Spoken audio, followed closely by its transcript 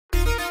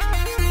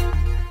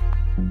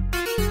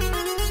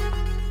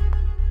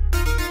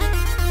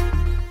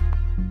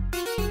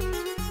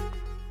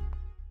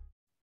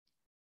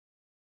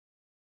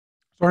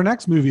So our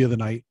next movie of the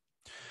night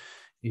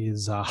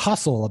is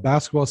Hustle. A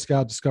basketball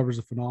scout discovers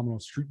a phenomenal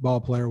street ball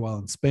player while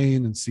in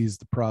Spain and sees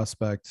the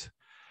prospect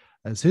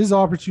as his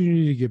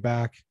opportunity to get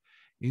back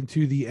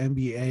into the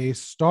NBA,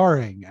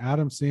 starring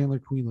Adam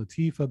Sandler, Queen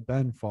Latifah,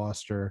 Ben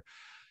Foster,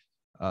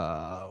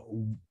 Juancho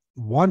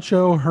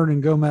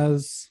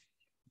Hernangomez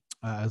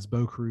as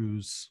Bo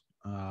Cruz,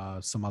 a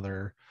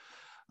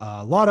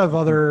lot of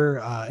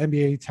other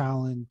NBA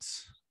talent,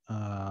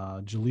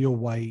 Jaleel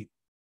White,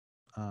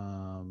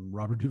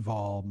 Robert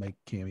Duvall make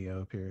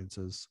cameo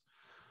appearances.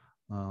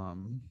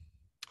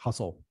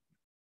 Hustle.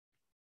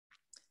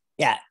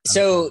 Yeah.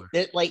 So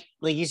like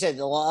you said,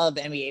 a lot of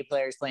NBA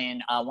players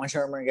playing.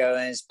 Juancho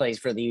Hernangomez plays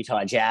for the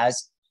Utah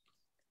Jazz.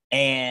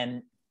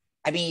 And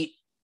I mean,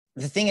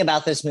 the thing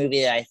about this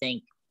movie that I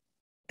think,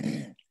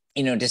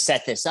 to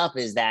set this up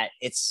is that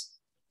it's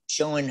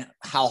showing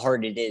how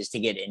hard it is to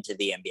get into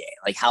the NBA,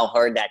 like how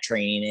hard that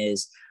training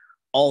is,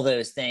 all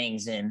those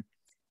things and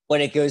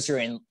what it goes through.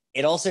 And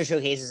it also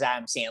showcases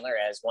Adam Sandler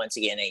as, once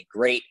again, a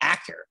great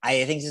actor.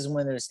 I think this is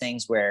one of those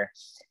things where,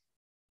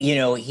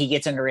 he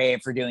gets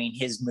underrated for doing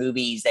his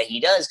movies that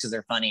he does because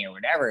they're funny or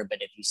whatever.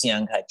 But if you see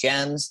Uncut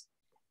Gems,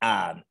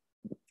 and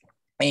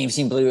you've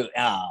seen Blue,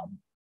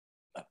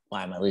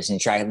 why am I losing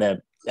track of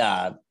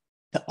the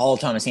all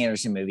Thomas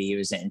Anderson movie he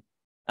was in?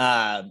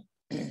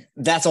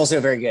 That's also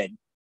very good.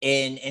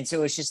 And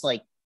so it's just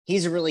like,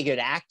 he's a really good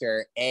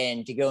actor.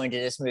 And to go into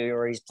this movie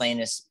where he's playing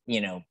this,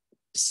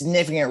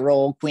 significant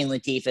role, Queen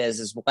Latifah is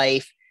his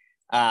wife,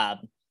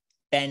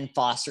 Ben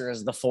Foster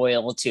is the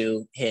foil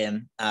to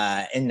him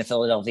in the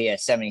Philadelphia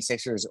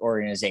 76ers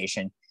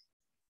organization.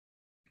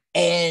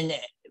 And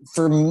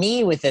for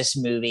me with this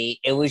movie,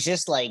 it was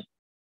just like,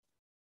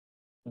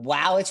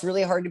 wow, it's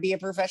really hard to be a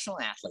professional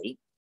athlete,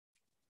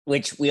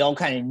 which we all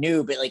kind of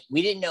knew, but like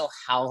we didn't know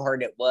how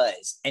hard it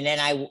was. And then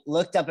I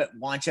looked up at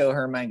Juancho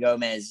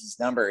Hernangomez's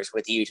numbers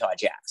with the Utah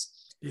Jazz.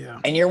 Yeah.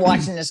 And you're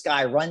watching this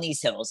guy run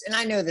these hills. And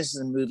I know this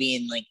is a movie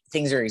and like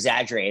things are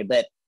exaggerated,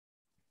 but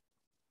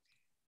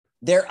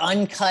they're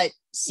uncut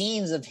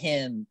scenes of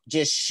him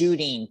just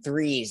shooting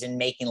threes and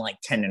making like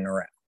 10 in a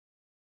row.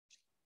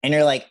 And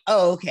you're like,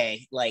 oh,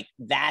 okay. Like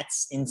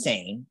that's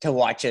insane to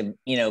watch a,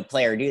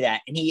 player do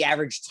that. And he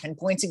averaged 10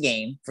 points a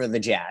game for the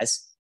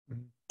Jazz.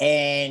 Mm-hmm.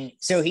 And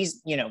so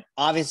he's,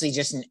 obviously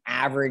just an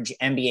average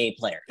NBA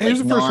player. He was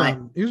a first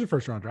round draft. He was a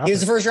first round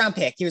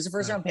pick.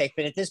 Round pick.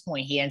 But at this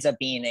point, he ends up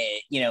being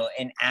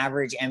an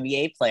average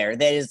NBA player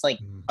that is like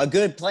a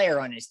good player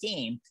on his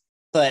team,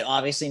 but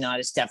obviously not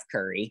a Steph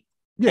Curry.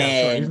 Yeah,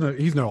 and sure.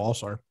 He's no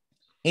all-star.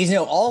 He's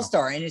no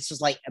all-star. And it's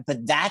just like,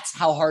 but that's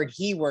how hard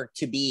he worked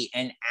to be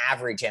an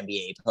average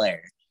NBA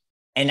player.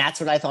 And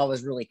that's what I thought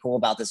was really cool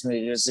about this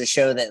movie, was to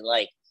show that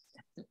like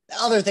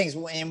other things,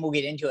 and we'll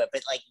get into it,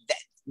 but like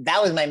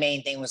that was my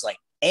main thing, was like,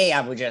 I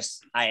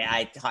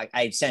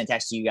sent a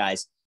text to you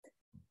guys.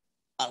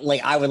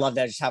 Like, I would love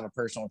to just have a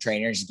personal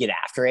trainer and just get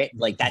after it.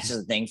 Like, that's just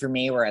the thing for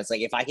me, where it's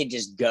like, if I could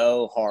just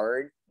go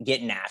hard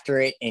getting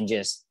after it and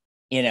just,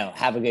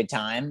 have a good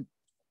time,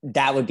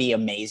 that would be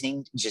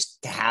amazing,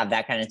 just to have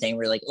that kind of thing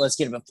where like, let's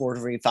get up at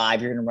 4:45.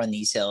 You're going to run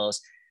these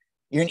hills.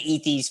 You're going to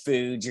eat these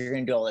foods. You're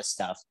going to do all this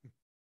stuff.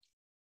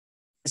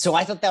 So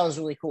I thought that was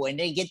really cool. And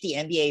they get the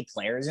NBA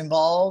players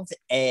involved.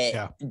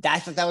 I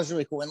thought that was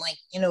really cool. And like,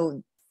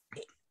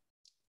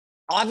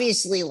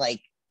 obviously like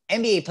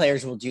NBA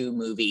players will do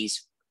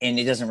movies and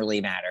it doesn't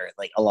really matter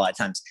like a lot of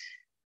times,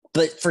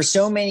 but for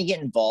so many to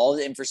get involved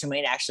and for so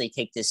many to actually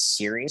take this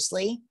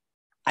seriously,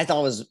 I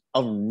thought was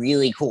a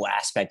really cool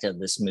aspect of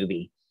this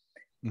movie.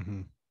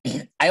 Mm-hmm.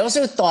 I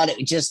also thought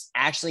it just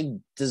actually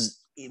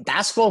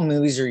basketball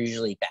movies are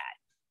usually bad.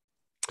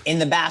 In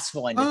the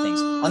basketball end of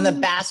things, on the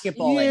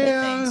basketball end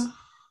of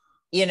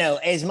things,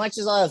 as much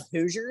as I love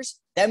Hoosiers,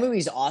 that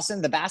movie's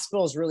awesome. The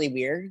basketball is really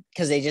weird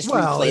because they just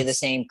replay the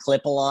same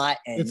clip a lot.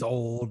 And it's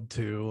old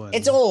too.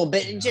 It's old,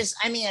 but it's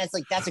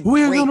like, that's a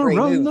We're great gonna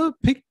run movie. The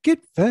picket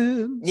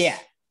fence. Yeah.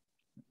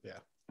 Yeah.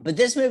 But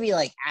this movie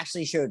like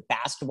actually showed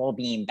basketball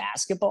being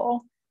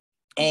basketball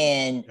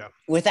and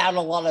without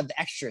a lot of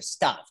extra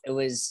stuff. It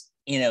was,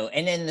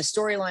 and then the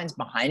storylines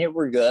behind it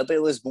were good, but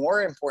it was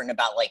more important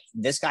about like,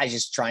 this guy's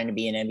just trying to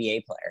be an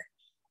NBA player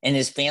and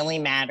his family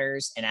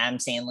matters, and Adam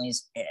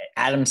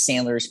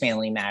Sandler's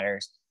family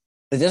matters.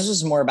 But this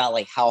was more about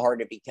like how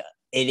hard it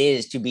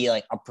is to be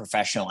like a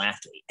professional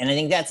athlete. And I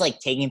think that's like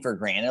taken for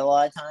granted a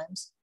lot of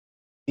times,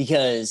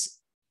 because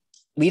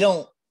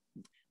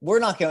we're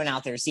not going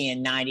out there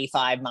seeing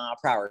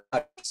 95-mile-per-hour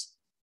cuts.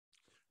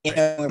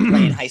 We're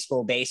playing high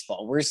school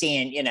baseball. We're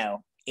seeing,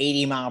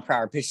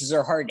 80-mile-per-hour pitches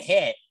are hard to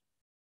hit,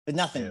 but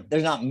nothing,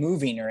 they're not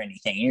moving or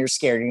anything. You're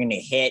scared you're going to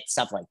hit,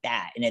 stuff like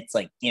that. And it's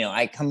like,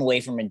 I come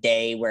away from a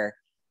day where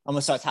I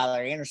almost saw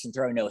Tyler Anderson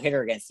throw a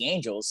no-hitter against the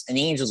Angels, and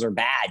the Angels are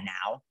bad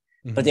now,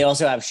 but they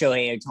also have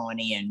Shohei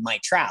Ohtani and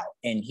Mike Trout,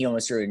 and he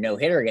almost threw a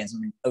no-hitter against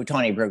him, and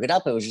Ohtani broke it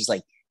up. It was just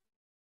like,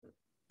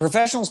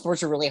 professional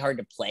sports are really hard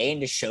to play,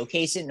 and to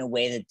showcase it in a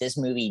way that this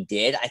movie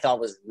did, I thought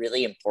was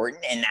really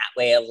important. In that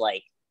way of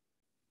like,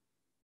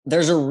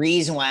 there's a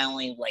reason why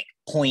only like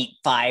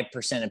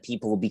 0.5% of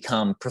people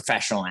become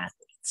professional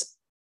athletes.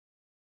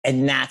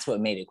 And that's what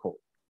made it cool.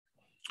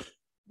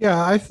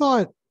 Yeah, I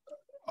thought,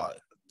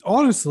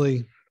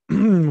 honestly,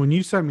 when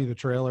you sent me the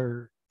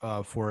trailer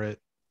for it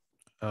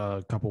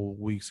a couple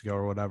weeks ago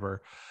or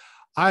whatever,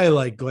 I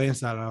like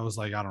glanced at it and I was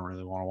like, I don't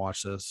really want to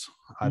watch this.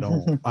 I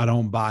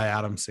don't buy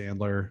Adam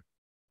Sandler.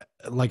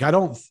 Like, I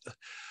don't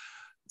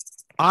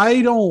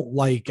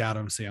like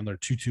Adam Sandler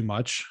too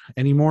much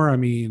anymore. I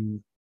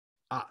mean,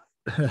 I,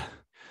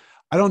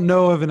 I don't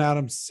know of an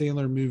Adam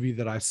Sandler movie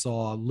that I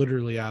saw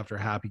literally after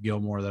Happy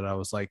Gilmore that I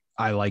was like,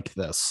 I like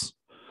this.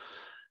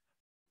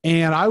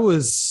 And I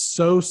was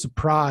so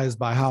surprised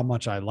by how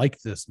much I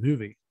liked this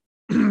movie.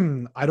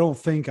 I don't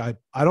think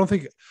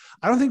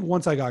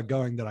once I got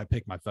going that I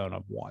picked my phone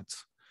up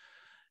once.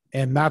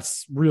 And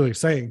that's really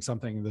saying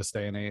something in this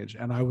day and age.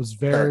 And I was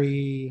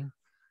very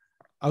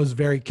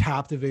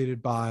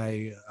captivated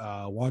by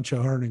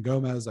Juancho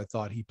Hernangomez. I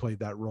thought he played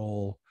that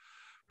role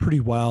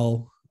pretty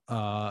well.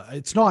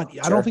 I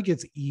don't think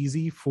it's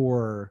easy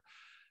for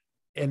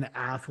an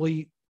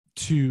athlete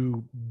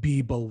to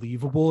be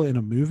believable in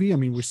a movie. I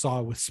mean, we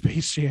saw it with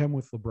Space Jam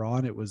with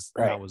LeBron. That was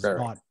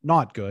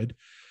not good.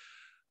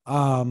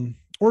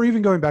 Or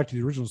even going back to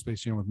the original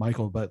Space Jam with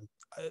Michael, but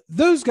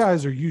those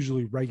guys are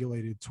usually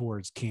regulated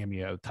towards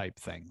cameo type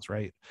things,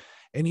 right?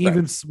 And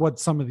even what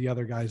some of the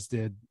other guys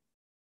did,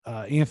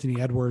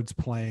 Anthony Edwards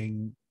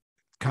playing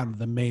kind of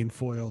the main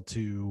foil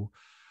to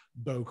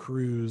Bo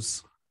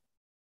Cruz,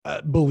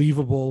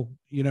 believable,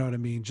 you know what I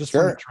mean? Just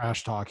from a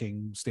trash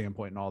talking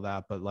standpoint and all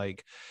that. But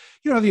like,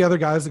 you know, the other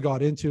guys that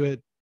got into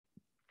it,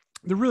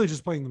 they're really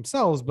just playing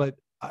themselves. But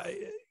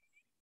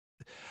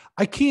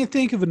I can't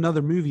think of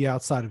another movie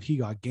outside of He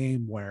Got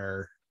Game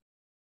where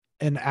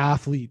an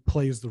athlete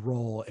plays the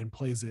role and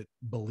plays it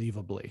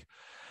believably.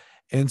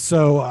 And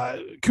so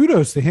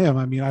kudos to him.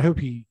 I mean, I hope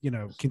he, you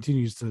know,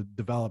 continues to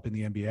develop in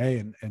the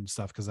NBA and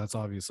stuff, because that's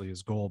obviously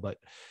his goal. But,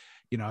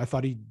 you know, I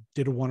thought he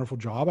did a wonderful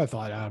job. I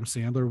thought Adam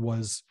Sandler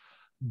was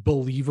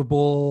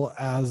believable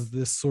as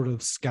this sort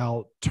of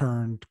scout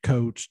turned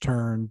coach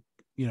turned,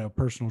 you know,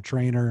 personal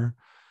trainer.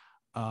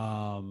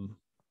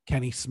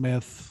 Kenny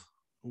Smith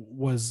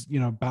was, you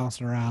know,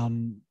 bouncing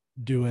around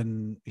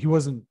he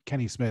wasn't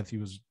Kenny Smith. He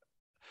was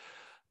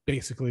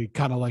basically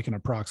kind of like an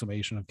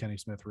approximation of Kenny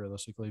Smith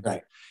realistically.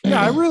 But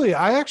yeah, I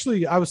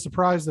was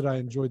surprised that I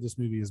enjoyed this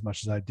movie as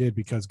much as I did,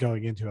 because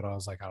going into it, I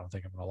was like, I don't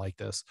think I'm going to like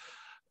this,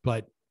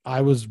 but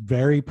I was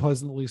very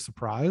pleasantly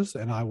surprised,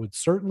 and I would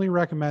certainly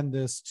recommend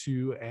this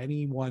to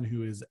anyone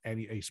who is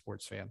a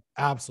sports fan.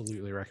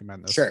 Absolutely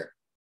recommend this. Sure.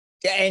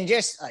 Yeah, and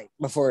just like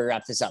before we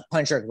wrap this up,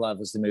 Punch Drunk Love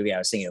was the movie I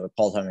was thinking with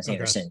Paul Thomas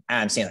Anderson.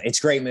 Adam Sandler. It's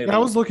a great movie. Yeah, I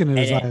was looking at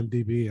his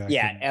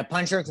IMDb.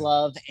 Punch Drunk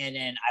Love, and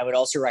then I would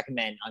also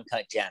recommend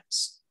Uncut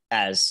Gems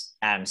as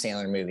Adam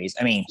Sandler movies.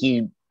 I mean,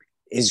 he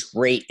is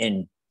great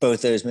in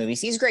both those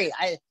movies. He's great.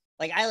 I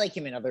like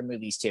him in other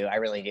movies too. I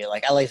really do.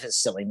 Like, I like his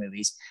silly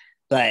movies,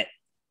 but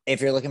if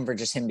you're looking for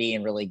just him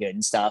being really good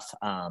and stuff,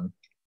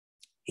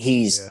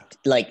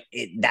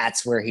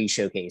 that's where he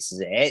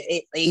showcases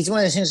it. He's one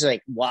of those things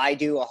like, why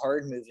do a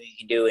hard movie? You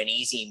can do an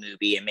easy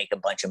movie and make a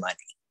bunch of money.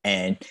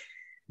 And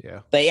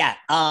I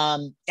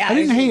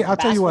didn't hate. I'll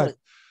tell you what,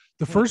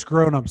 the first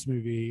Grown Ups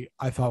movie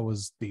I thought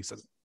was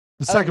decent.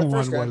 The second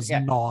one was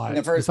not.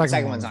 The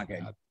second one's not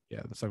good.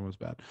 Yeah, the second one's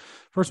bad.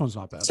 First one's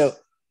not bad. So,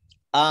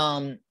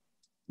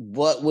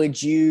 what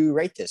would you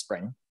rate this,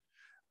 Brendan?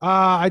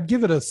 I'd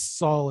give it a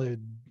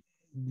solid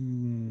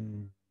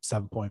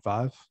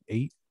 7.5,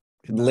 8.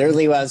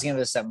 Literally, what I was giving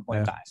it a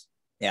 7.5.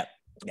 Yeah.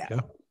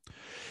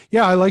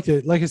 I liked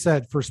it. Like I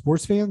said, for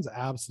sports fans,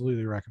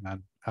 absolutely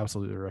recommend.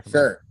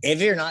 Sure. If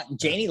you're not,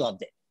 Janie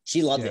loved it.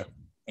 She loved it.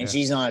 And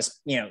she's not,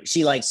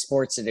 she likes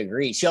sports to a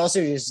degree. She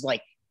also just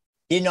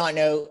did not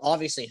know,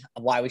 obviously,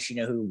 why would she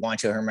know who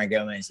Juancho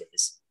Hernangomez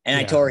is? And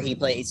I told her he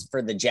plays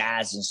for the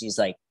Jazz, and she's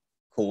like,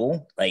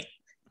 cool. Like,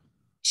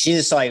 she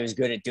just saw he was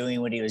good at doing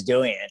what he was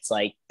doing. It's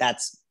like,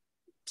 that's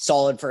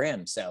solid for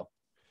him. So,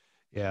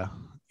 yeah.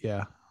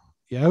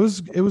 It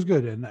was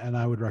good, and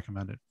I would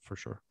recommend it for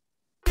sure.